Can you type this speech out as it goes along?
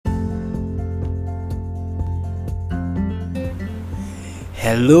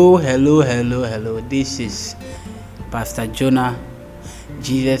Hello, hello, hello, hello. This is Pastor Jonah,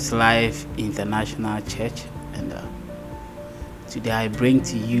 Jesus Life International Church, and today I bring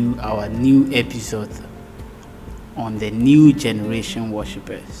to you our new episode on the new generation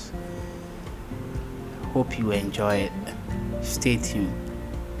worshippers. Hope you enjoy it. Stay tuned.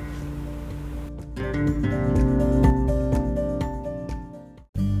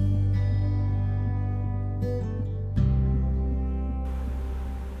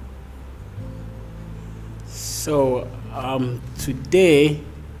 So today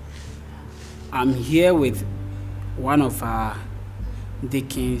I'm here with one of our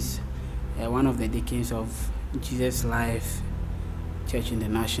deacons, one of the deacons of Jesus Life Church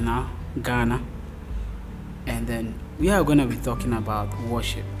International, Ghana, and then we are going to be talking about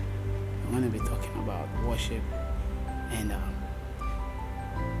worship. We're going to be talking about worship, and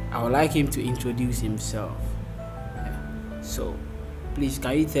I would like him to introduce himself. So please,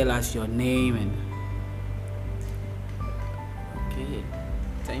 can you tell us your name and Okay,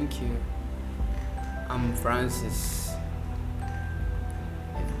 thank you. I'm Francis.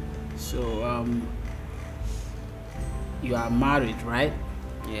 so you are married, right?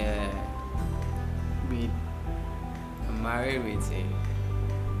 Yeah, I'm married with a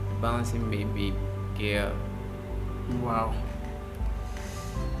bouncing baby girl. Wow.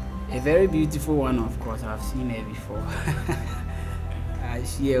 A very beautiful one, of course. I've seen her before. I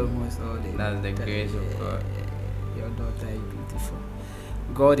see her almost all day. That's the grace of God. Your daughter is beautiful.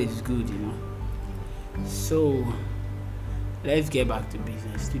 God is good, So let's get back to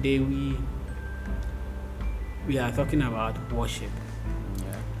business. Today we are talking about worship.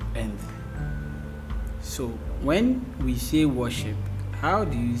 Yeah. And so when we say worship, how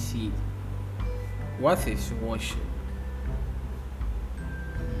do you see it? What is worship?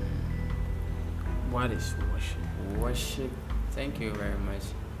 What is worship? Worship, thank you very much.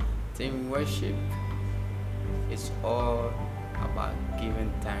 I think worship is all about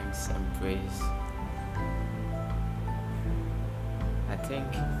giving thanks and praise. I think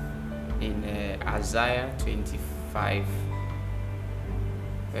in Isaiah 25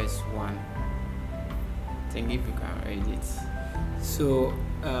 verse 1, I think if you can read it. So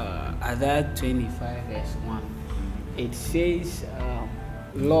Isaiah 25 verse 1, it says,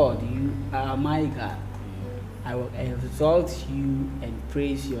 Lord, you are my God. I will exalt you and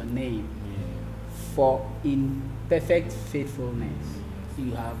praise your name. For in perfect faithfulness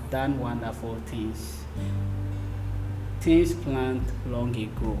you have done wonderful things, things planned long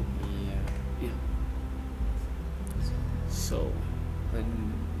ago. Yeah. So But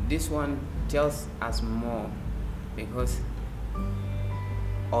this one tells us more because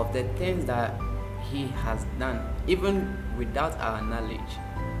of the things that he has done, even without our knowledge.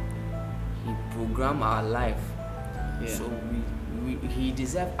 He programmed our life, so he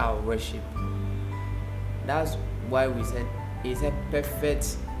deserves our worship. That's why we said it's a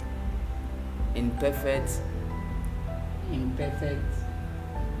perfect, imperfect,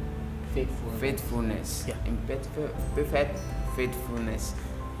 faithfulness. Yeah. Perfect faithfulness.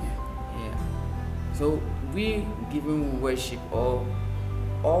 Yeah. So we giving worship, or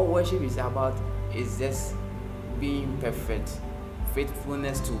all worship is about is just being perfect,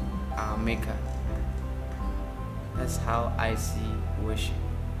 faithfulness to our Maker. That's how I see worship.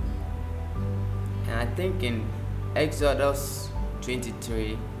 And I think in Exodus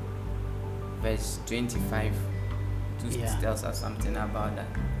 23 verse 25 tells us something about that.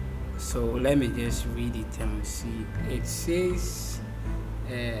 So let me just read it and see. It says,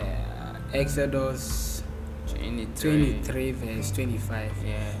 Exodus 23 verse 25.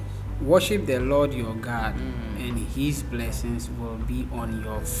 Yeah. Worship the Lord your God, and his blessings will be on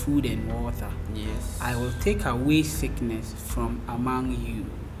your food and water. Yes. I will take away sickness from among you.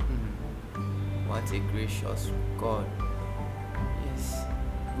 What a gracious God. Yes.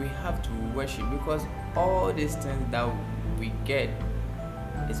 We have to worship because all these things that we get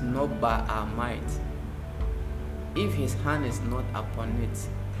is not by our might. If his hand is not upon it,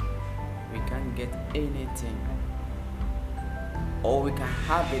 we can't get anything. Or we can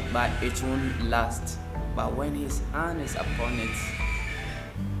have it but it won't last. But when his hand is upon it,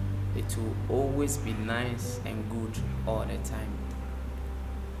 it will always be nice and good all the time.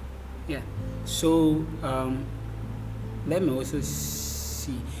 Yeah. So let me also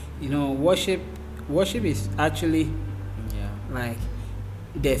see. Worship is actually like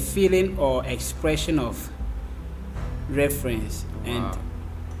the feeling or expression of reference and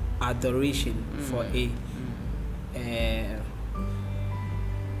adoration for a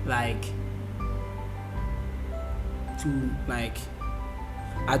like to like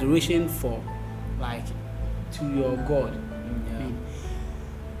adoration for like to your God. I mean,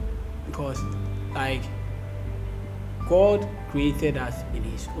 because like God created us in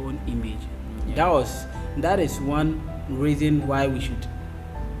His own image. Yeah. That is one reason why we should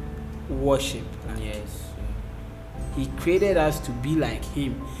worship. Yes. He created us to be like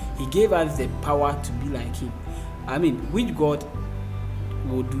Him. He gave us the power to be like Him. I mean, which God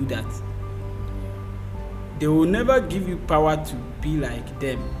will do that? They will never give you power to be like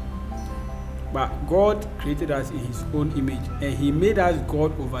them. But God created us in His own image, and He made us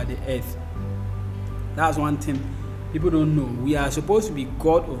God over the earth. That's one thing people don't know. We are supposed to be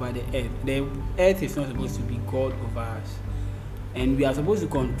God over the earth. The earth is not supposed to be God over us. And we are supposed to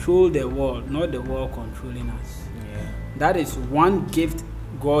control the world, not the world controlling us. Yeah. That is one gift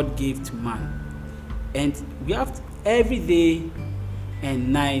God gave to man. And we have to, every day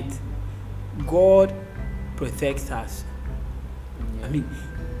and night, God protects us. Yeah. I mean,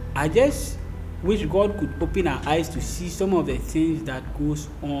 I just wish God could open our eyes to see some of the things that goes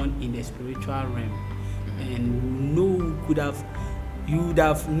on in the spiritual realm. And you would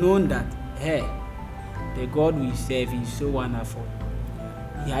have known that, hey, the God we serve is so wonderful.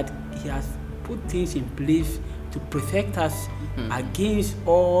 He has put things in place to protect us against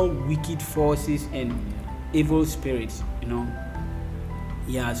all wicked forces and evil spirits.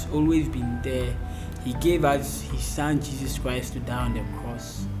 He has always been there. He gave us His Son Jesus Christ to die on the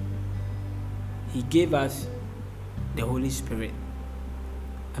cross. He gave us the Holy Spirit.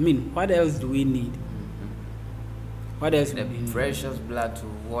 I mean, what else do we need? What else? The precious blood to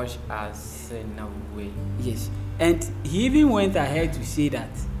wash our sin away. Yes. And He even went ahead to say that,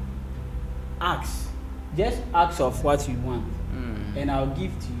 just ask of what you want, and I'll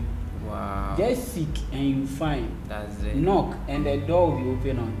give to you. Wow. Just seek and you find. That's it. Knock and the door will be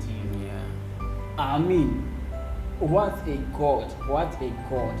open unto you. Yeah. I mean, what a God. What a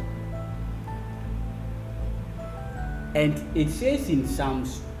God. And it says in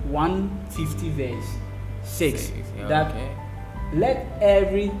Psalms 150 verse 6 that let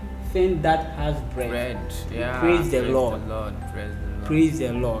everything that has breath praise the Lord. Praise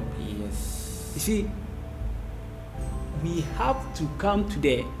the Lord. Yes. You see, we have to come to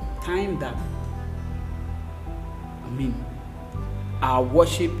the time that, I mean, our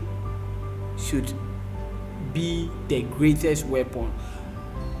worship should be the greatest weapon.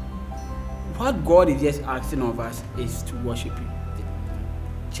 What God is just asking of us is to worship Him.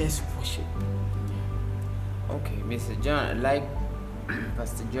 Just worship. Okay, Mr. John, like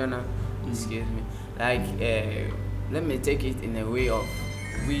Pastor Jonah, excuse me, like let me take it in a way of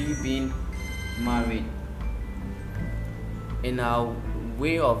we being married. In our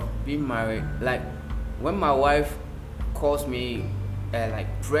way of being married, like when my wife calls me like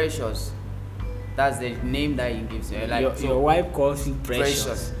precious, that's the name that he gives her. Like your wife calls you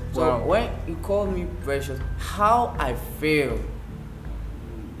precious. So wow. When you call me precious, how I feel,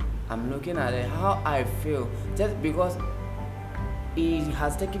 I'm looking at it, how I feel, just because he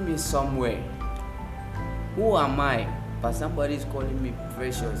has taken me somewhere. Who am I? But somebody is calling me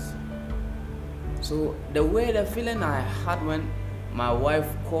precious. So the feeling I had when my wife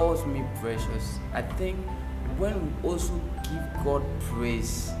calls me precious, I think when we also give God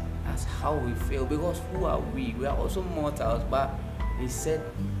praise, that's how we feel. Because who are we? We are also mortals, but He said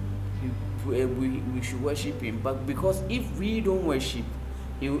we should worship Him. But because if we don't worship,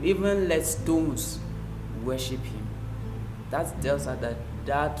 He will even let stones worship Him. That tells us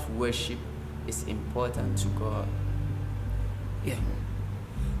that worship is important to God. Yeah.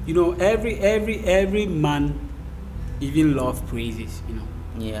 Every man even love praises.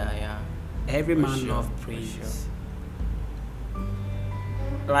 Yeah. Every For man sure, love for praises.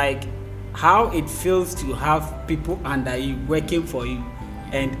 Like how it feels to have people under you working for you,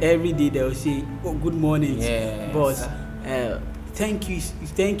 and every day they'll say, "Oh, good morning, boss. Thank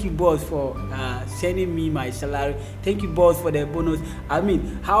you, boss, for sending me my salary. Thank you, boss, for the bonus." I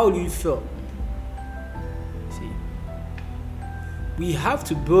mean, how do you feel? See, we have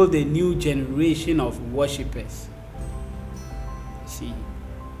to build a new generation of worshippers. See,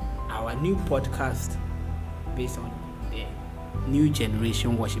 our new podcast based on the new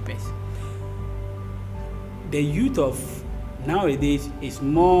generation worshippers. The youth of nowadays is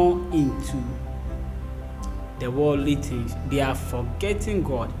more into the worldly things. They are forgetting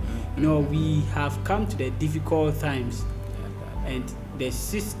God. We have come to the difficult times, and the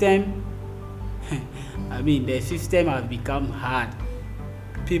system the system has become hard.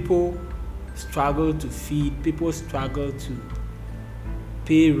 People struggle to feed, people struggle to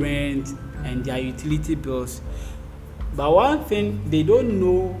pay rent and their utility bills. But one thing they don't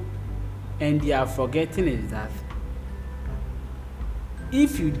know and they are forgetting is that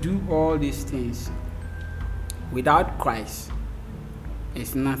if you do all these things without Christ,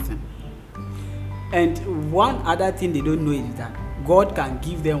 it's nothing. And one other thing they don't know is that God can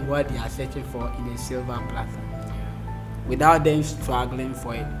give them what they are searching for in a silver platter without them struggling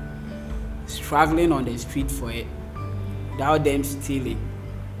for it, struggling on the street for it, without them stealing.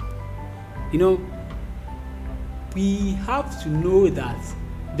 You know, we have to know that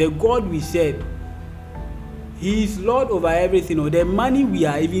the God we serve, He is Lord over everything. Or the money we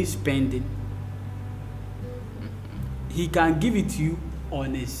are even spending, He can give it to you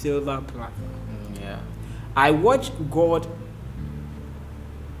on a silver platter. Yeah. I watch God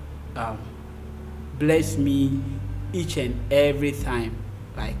bless me each and every time,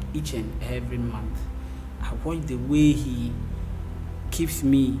 like each and every month. I watch the way He keeps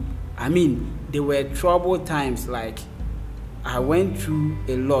me. I mean, there were troubled times, like I went through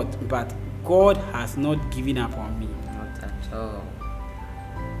a lot, but God has not given up on me. Not at all.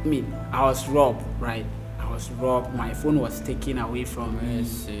 I mean, I was robbed, right? I was robbed. My phone was taken away from me,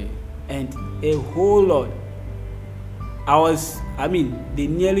 and a whole lot. They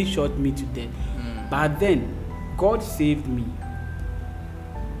nearly shot me to death. But then, God saved me.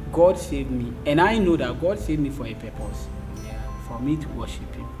 God saved me. And I know that God saved me for a purpose. Yeah. For me to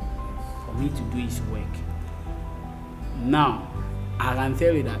worship Him. For me to do His work. Now, I can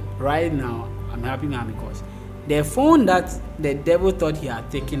tell you that right now, I'm happy now because the phone that the devil thought he had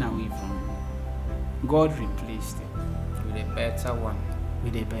taken away from me, God replaced it. With a better one.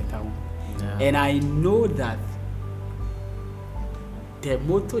 With a better one. Yeah. And I know that the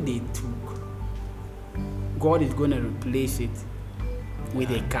motor they took, God is going to replace it with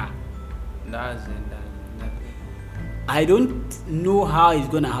a car. That's it. I don't know how it's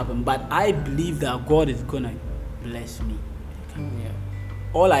going to happen, but I believe that God is going to bless me. Yeah.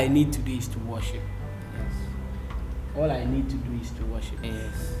 All I need to do is to worship. Yes. All I need to do is to worship.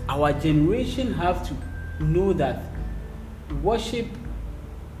 Yes. Our generation have to know that worship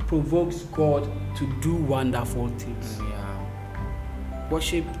provokes God to do wonderful things. Yeah.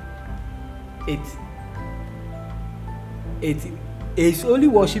 Worship, it's only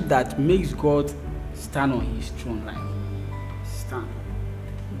worship that makes God stand on His throne, like stand,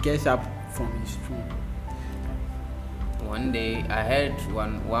 gets up from His throne. One day I heard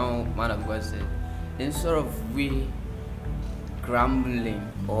one man of God said, instead of we grumbling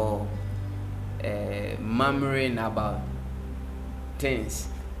or murmuring about things,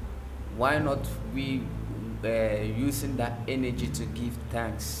 why not we using that energy to give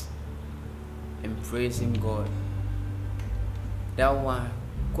thanks and praising God? That one,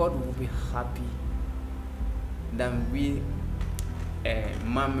 God will be happy than we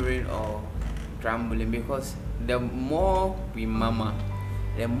murmuring or grumbling, because the more we murmur,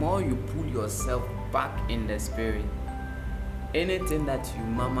 the more you pull yourself back in the spirit. Anything that you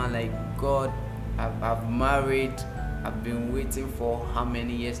murmur, like, God, I've married, I've been waiting for how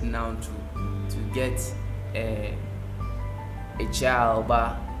many years now to get a child,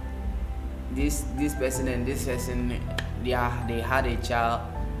 but this person and this person, they had a child.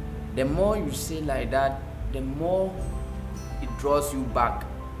 The more you say like that, the more it draws you back.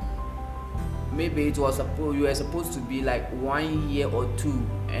 Maybe you were supposed to be like 1 year or 2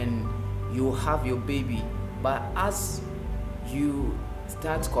 and you have your baby, but as you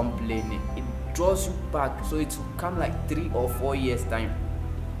start complaining, it draws you back, so it will come like 3 or 4 years time.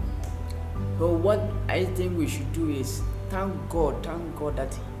 So what I think we should do is thank God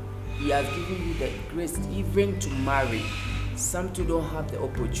that He has given you the grace even to marry. Some people don't have the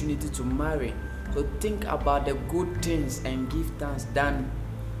opportunity to marry, so think about the good things and give thanks than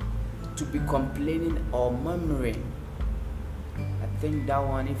to be complaining or murmuring. I think that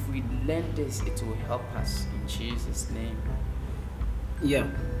one, if we learn this, it will help us in Jesus' name. Yeah.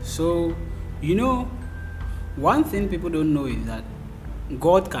 So, one thing people don't know is that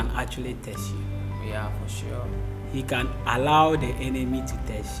God can actually test you. Yeah, for sure. He can allow the enemy to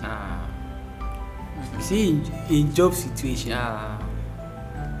test you. See, in Job's situation,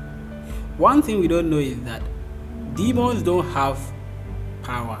 one thing we don't know is that demons don't have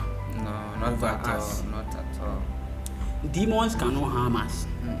power. No, not over at us. all. Not at all. Demons cannot harm us.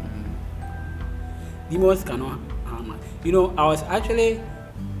 Demons cannot harm us. I was actually,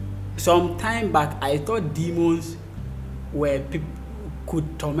 some time back, I thought demons were people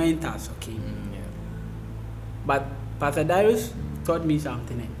could torment us, okay? Yeah. But Pastor Darius taught me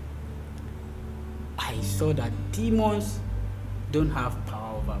something. I saw that demons don't have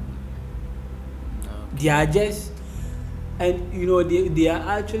power over me. Okay. They are just, and they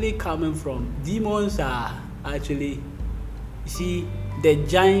are actually coming from, demons are actually, see, the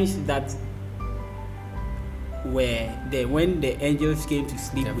giants that were there when the angels came to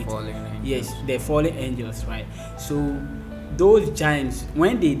sleep The with, fallen angels. yes, the fallen angels, right? So those giants,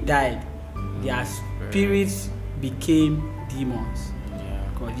 when they died, their spirits became demons Yeah.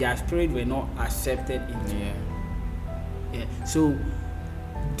 because their spirit were not accepted into. Yeah. Yeah. So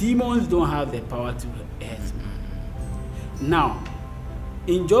demons don't have the power to hurt. Now,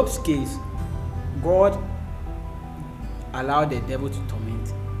 in Job's case, God allowed the devil to torment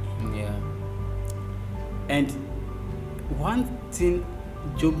him. Yeah. And one thing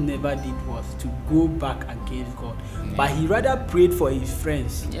Job never did was to go back against God, but he rather prayed for his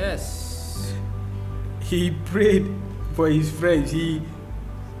friends. Yes. He prayed for his friends. He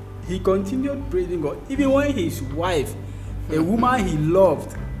continued praising God. Even when his wife, a woman he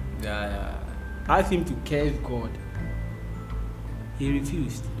loved, Yeah. asked him to curse God, he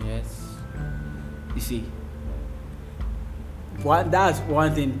refused. Yes. You see, that's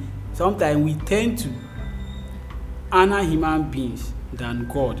one thing. Sometimes we tend to honor human beings than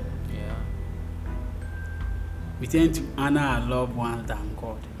God. Yeah. We tend to honor our loved ones than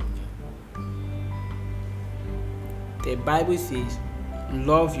God. The Bible says,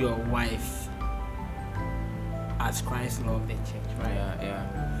 love your wife as Christ loved the church, right? Yeah.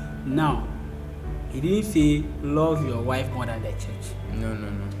 Now, he didn't say love your wife more than the church, No.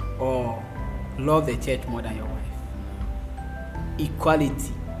 or love the church more than your wife.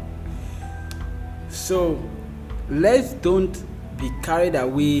 Equality. So let's don't be carried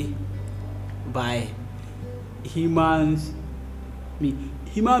away by humans. I mean,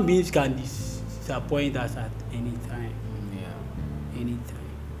 human beings can disappoint us at any time. Yeah. Anytime.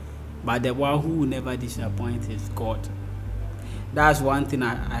 But the one who will never disappoint is God. That's one thing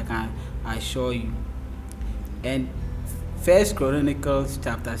I can assure you. And First Chronicles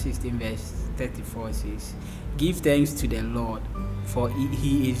chapter 16 verse 34 says, give thanks to the Lord, for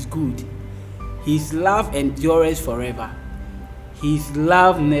he is good. His love endures forever. His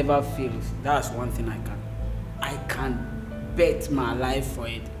love never fails. That's one thing I can bet my life for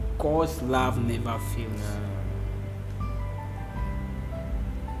it. God's love never fails.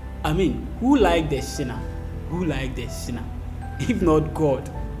 I mean, who like the sinner? Who like the sinner? If not God.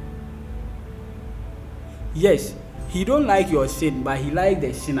 Yes, he don't like your sin, but he like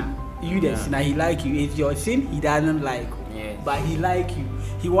the sinner. You the sinner, he like you. It's your sin he doesn't like. Yes. But he like you.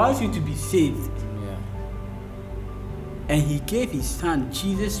 He wants you to be saved. Yeah. And he gave his son,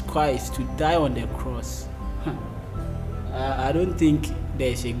 Jesus Christ, to die on the cross. I don't think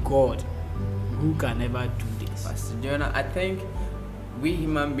there's a God who can ever do this. Pastor Jonah, I think we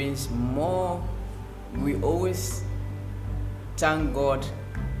human beings we always thank God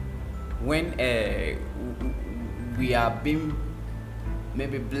when we are being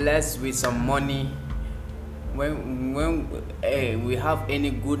maybe blessed with some money, when we have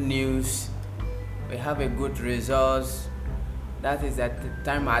any good news, we have a good results. That is at the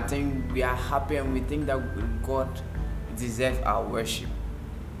time I think we are happy and we think that God deserves our worship.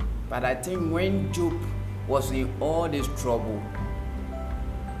 But I think when Job was in all this trouble,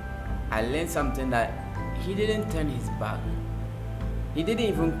 I learned something, that he didn't turn his back. He didn't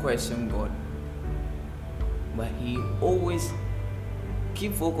even question God. But he always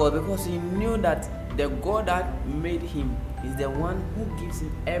keep focused, because he knew that the God that made him is the one who gives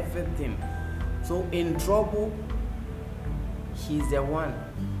him everything. So in trouble, he's the one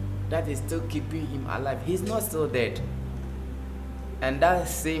that is still keeping him alive. He's not still dead. And that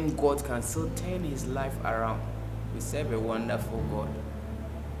same God can still turn his life around. We serve a wonderful God.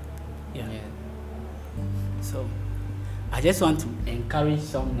 Yeah. So, I just want to encourage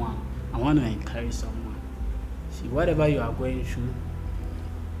someone. I want to encourage someone. See, whatever you are going through,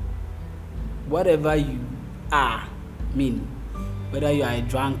 whatever you are, whether you are a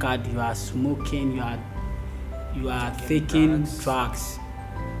drunkard, you are smoking, you are taking drugs,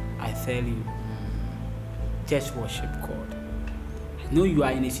 I tell you, just worship God. I know you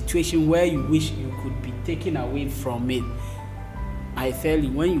are in a situation where you wish you could be taken away from it. I tell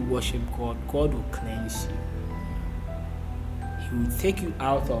you, when you worship God, God will cleanse you. He will take you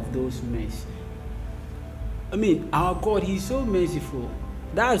out of those mess. Our God, He's so merciful.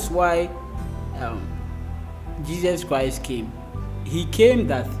 That's why Jesus Christ came. He came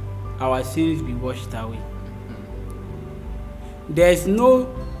that our sins be washed away. There's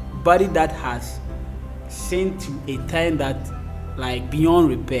nobody that has sinned to a time that, like, beyond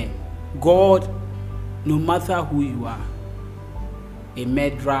repair. God, no matter who you are, a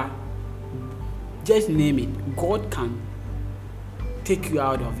murderer, just name it, God can take you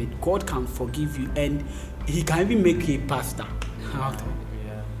out of it. God can forgive you, and He can even make you a pastor out of it.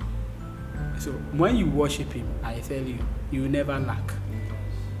 Yeah. So when you worship Him, I tell you, you will never lack.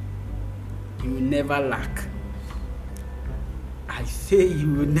 You will never lack. I say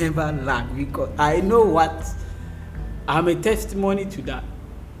you will never lack, because I know what. I'm a testimony to that.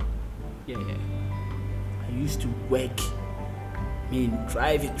 Yeah. I used to work,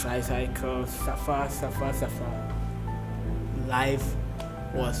 drive a tricycle, suffer. Life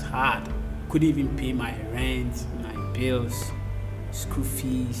was hard. Couldn't even pay my rent, my bills, school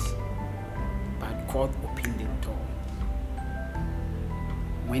fees. But God opened the door.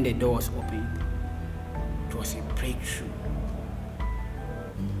 When the door was opened, it was a breakthrough.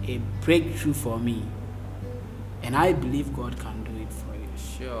 A breakthrough for me. And I believe God can do it for you.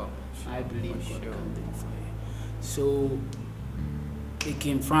 Sure. I believe God can do it for you. So,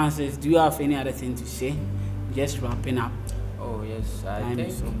 King Francis, do you have any other thing to say? Just wrapping up. Oh yes, I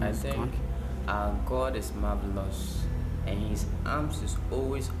think our God is marvelous, and His arms is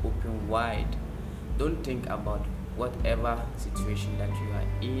always open wide. Don't think about whatever situation that you are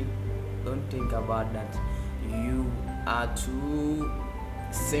in. Don't think about that you are too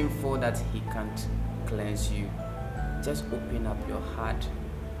sinful that He can't cleanse you. Just open up your heart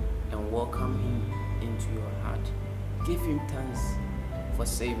and welcome Him into your heart. Give Him thanks for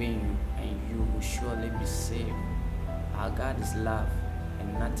saving you, and you will surely be saved. Our God is love,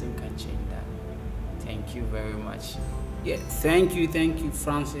 and nothing can change that. Thank you very much. Yeah, thank you,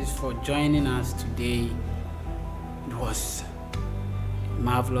 Francis, for joining us today. It was a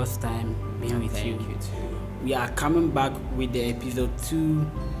marvelous time being with you. Thank you too. We are coming back with the episode 2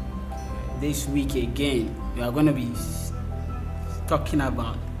 this week again. We are going to be talking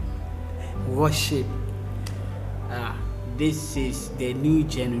about worship. This is the new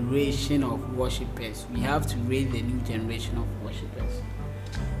generation of worshipers. We have to raise the new generation of worshipers.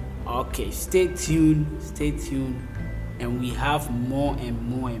 Okay, stay tuned, and we have more and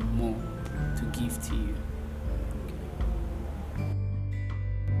more to give to you.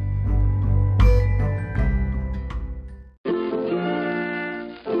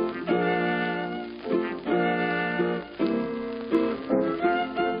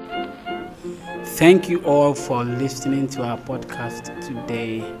 Thank you all for listening to our podcast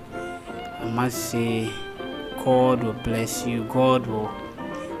today. I must say, God will bless you, God will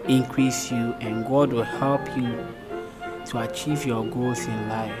increase you, and God will help you to achieve your goals in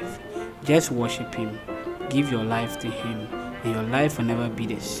life. Just worship Him, give your life to Him, and your life will never be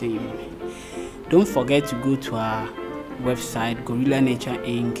the same. Don't forget to go to our website, Gorilla Nature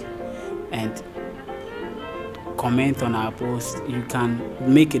Inc., and comment on our post. You can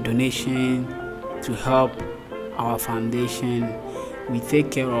make a donation to help our foundation. We take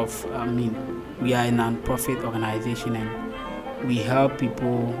care of, we are a non-profit organization, and we help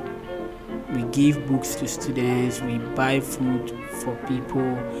people. We give books to students, we buy food for people,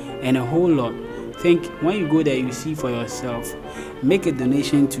 and a whole lot. Think when you go there, you see for yourself. Make a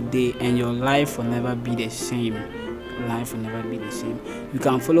donation today, and your life will never be the same. Life will never be the same. You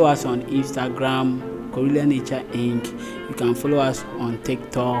can follow us on Instagram, Gorilla Nature Inc. You can follow us on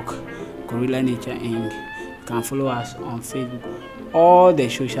TikTok, Gorilla Nature Inc. You can follow us on Facebook. All the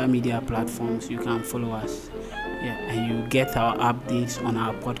social media platforms, you can follow us. Yeah, and you get our updates on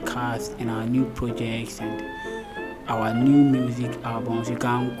our podcast and our new projects and our new music albums. You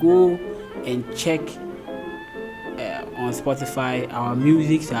can go and check on Spotify. Our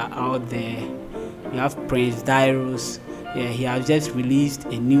musics are out there. We have Prince Dairos. Yeah, he has just released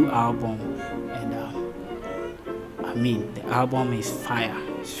a new album, and the album is fire.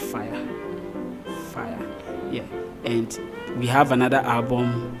 It's fire. Yeah, and we have another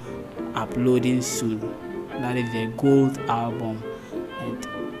album uploading soon. That is the Gold album, and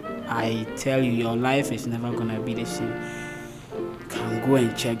I tell you, your life is never gonna be the same. You can go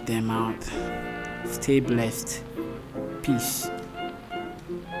and check them out. Stay blessed. Peace.